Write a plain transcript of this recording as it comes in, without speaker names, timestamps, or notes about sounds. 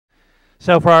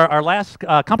So for our last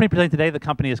company presenting today, the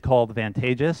company is called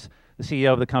Vantageous. The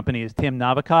CEO of the company is Tim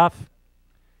Novikov.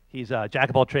 He's a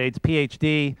jack of all trades,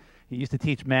 PhD. He used to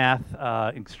teach math,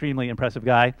 extremely impressive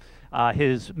guy.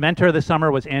 His mentor this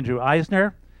summer was Andrew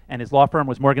Eisner, and his law firm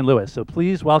was Morgan Lewis. So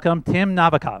please welcome Tim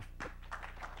Novikov.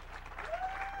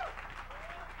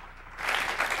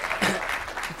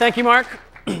 Thank you, Mark.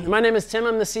 My name is Tim.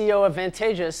 I'm the CEO of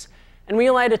Vantageous, and we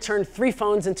allow you to turn 3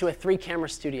 phones into a 3-camera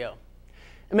studio.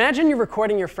 Imagine you're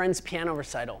recording your friend's piano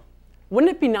recital.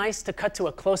 Wouldn't it be nice to cut to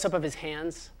a close-up of his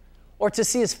hands or to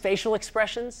see his facial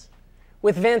expressions?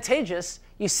 With Vantageous,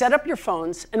 you set up your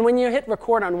phones, and when you hit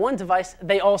record on one device,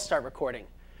 they all start recording.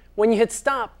 When you hit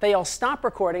stop, they all stop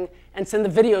recording and send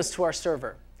the videos to our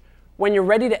server. When you're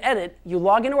ready to edit, you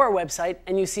log into our website,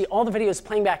 and you see all the videos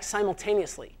playing back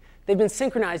simultaneously. They've been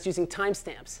synchronized using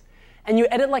timestamps. And you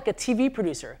edit like a TV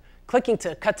producer, clicking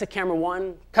to cut to camera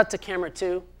 1, cut to camera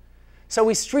 2. So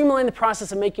we streamline the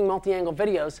process of making multi-angle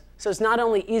videos, so it's not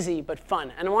only easy, but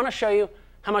fun. And I want to show you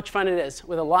how much fun it is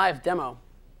with a live demo.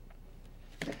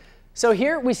 So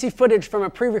here we see footage from a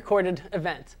pre-recorded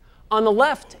event. On the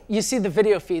left, you see the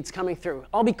video feeds coming through.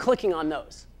 I'll be clicking on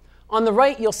those. On the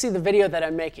right, you'll see the video that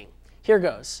I'm making. Here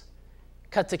goes.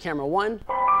 Cut to camera 1.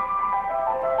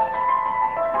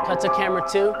 Cut to camera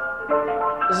 2.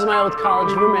 This is my old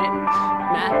college roommate,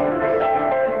 Matt.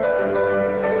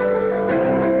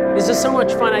 This is so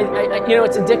much fun. You know,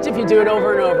 it's addictive. You do it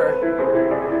over and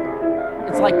over.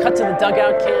 It's like cut to the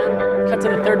dugout cam, cut to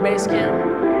the third base cam.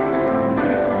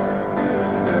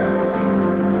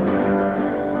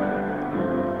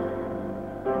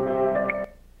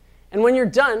 And when you're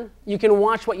done, you can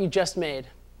watch what you just made.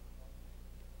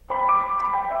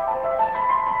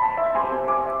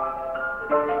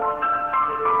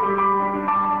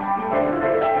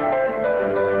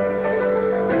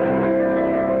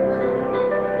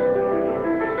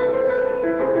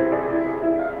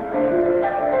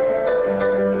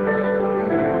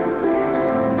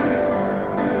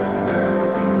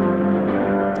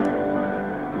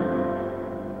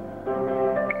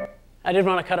 I didn't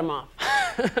want to cut him off.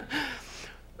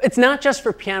 It's not just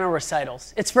for piano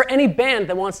recitals. It's for any band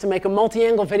that wants to make a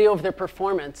multi-angle video of their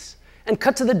performance and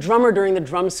cut to the drummer during the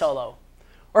drum solo,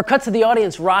 or cut to the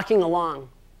audience rocking along.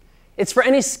 It's for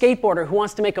any skateboarder who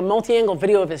wants to make a multi-angle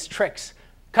video of his tricks,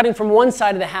 cutting from one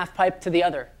side of the half pipe to the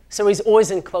other, so he's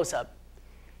always in close-up.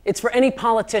 It's for any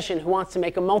politician who wants to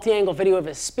make a multi-angle video of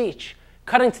his speech,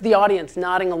 cutting to the audience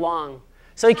nodding along,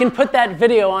 so he can put that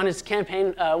video on his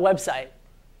campaign website.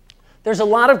 There's a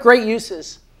lot of great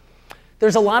uses.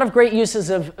 There's a lot of great uses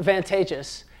of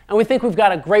Vantageous, and we think we've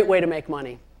got a great way to make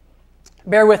money.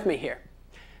 Bear with me here.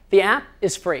 The app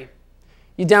is free.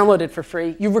 You download it for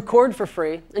free, you record for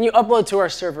free, and you upload to our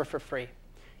server for free.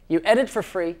 You edit for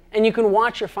free, and you can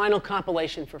watch your final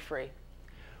compilation for free.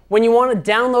 When you want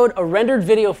to download a rendered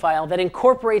video file that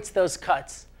incorporates those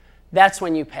cuts, that's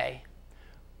when you pay.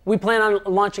 We plan on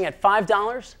launching at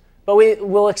 $5, but we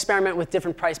will experiment with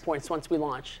different price points once we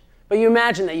launch. But you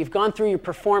imagine that you've gone through your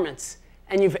performance,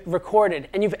 and you've recorded,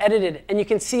 and you've edited, and you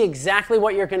can see exactly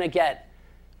what you're going to get.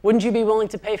 Wouldn't you be willing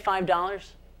to pay $5?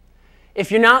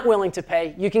 If you're not willing to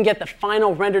pay, you can get the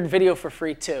final rendered video for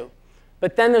free too.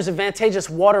 But then there's a Vantageous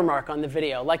watermark on the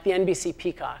video, like the NBC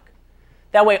Peacock.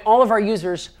 That way, all of our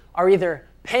users are either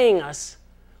paying us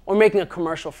or making a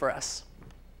commercial for us.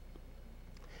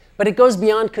 But it goes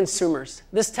beyond consumers.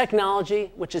 This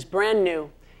technology, which is brand new,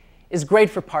 is great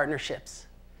for partnerships.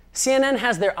 CNN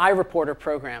has their iReporter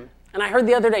program. And I heard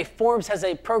the other day Forbes has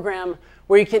a program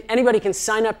where anybody can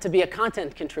sign up to be a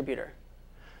content contributor.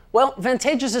 Well,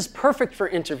 Vantageous is perfect for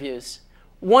interviews.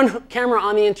 One camera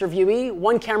on the interviewee,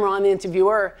 one camera on the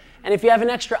interviewer, and if you have an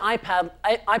extra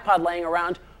iPod laying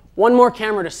around, one more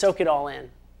camera to soak it all in.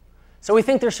 So we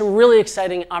think there's some really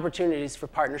exciting opportunities for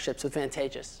partnerships with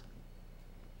Vantageous.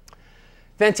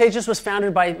 Vantageous was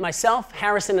founded by myself,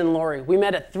 Harrison, and Lori. We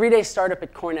met at 3-day startup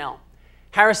at Cornell.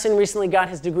 Harrison recently got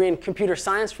his degree in computer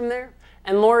science from there,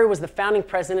 and Lori was the founding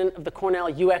president of the Cornell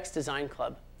UX Design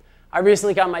Club. I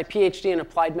recently got my PhD in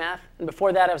applied math, and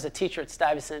before that I was a teacher at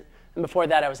Stuyvesant, and before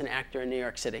that I was an actor in New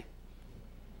York City.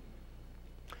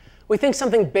 We think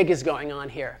something big is going on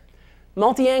here.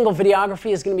 Multi-angle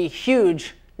videography is going to be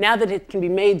huge now that it can be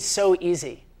made so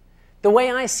easy. The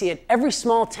way I see it, every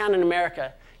small town in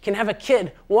America can have a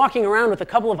kid walking around with a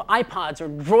couple of iPods or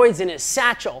droids in his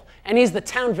satchel, and he's the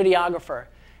town videographer.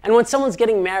 And when someone's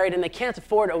getting married and they can't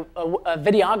afford a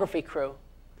videography crew,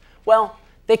 well,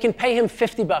 they can pay him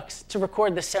 $50 to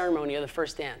record the ceremony of the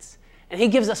first dance. And he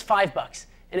gives us $5,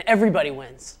 and everybody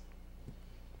wins.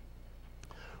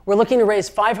 We're looking to raise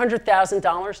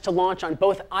 $500,000 to launch on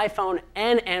both iPhone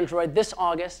and Android this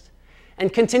August.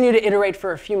 and continue to iterate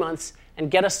for a few months and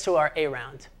get us to our A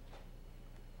round.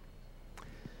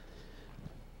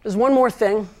 There's one more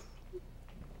thing.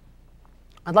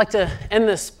 I'd like to end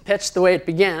this pitch the way it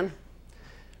began,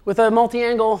 with a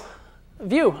multi-angle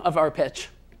view of our pitch.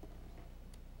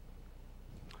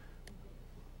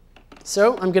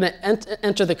 So I'm going to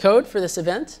enter the code for this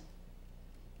event.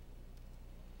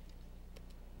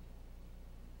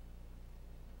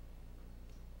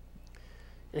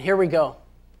 And here we go.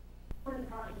 So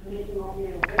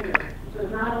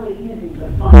it's not only easy,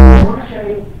 but fun. I want to show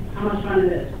you how much fun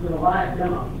it is with a live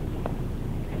demo.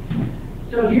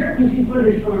 So here you see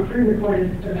footage from a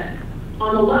pre-recorded event.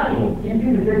 On the left, you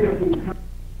see the video.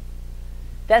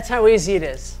 That's how easy it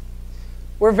is.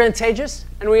 We're Vantageous,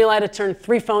 and we allow to turn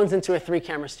 3 phones into a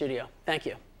 3-camera studio. Thank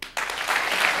you.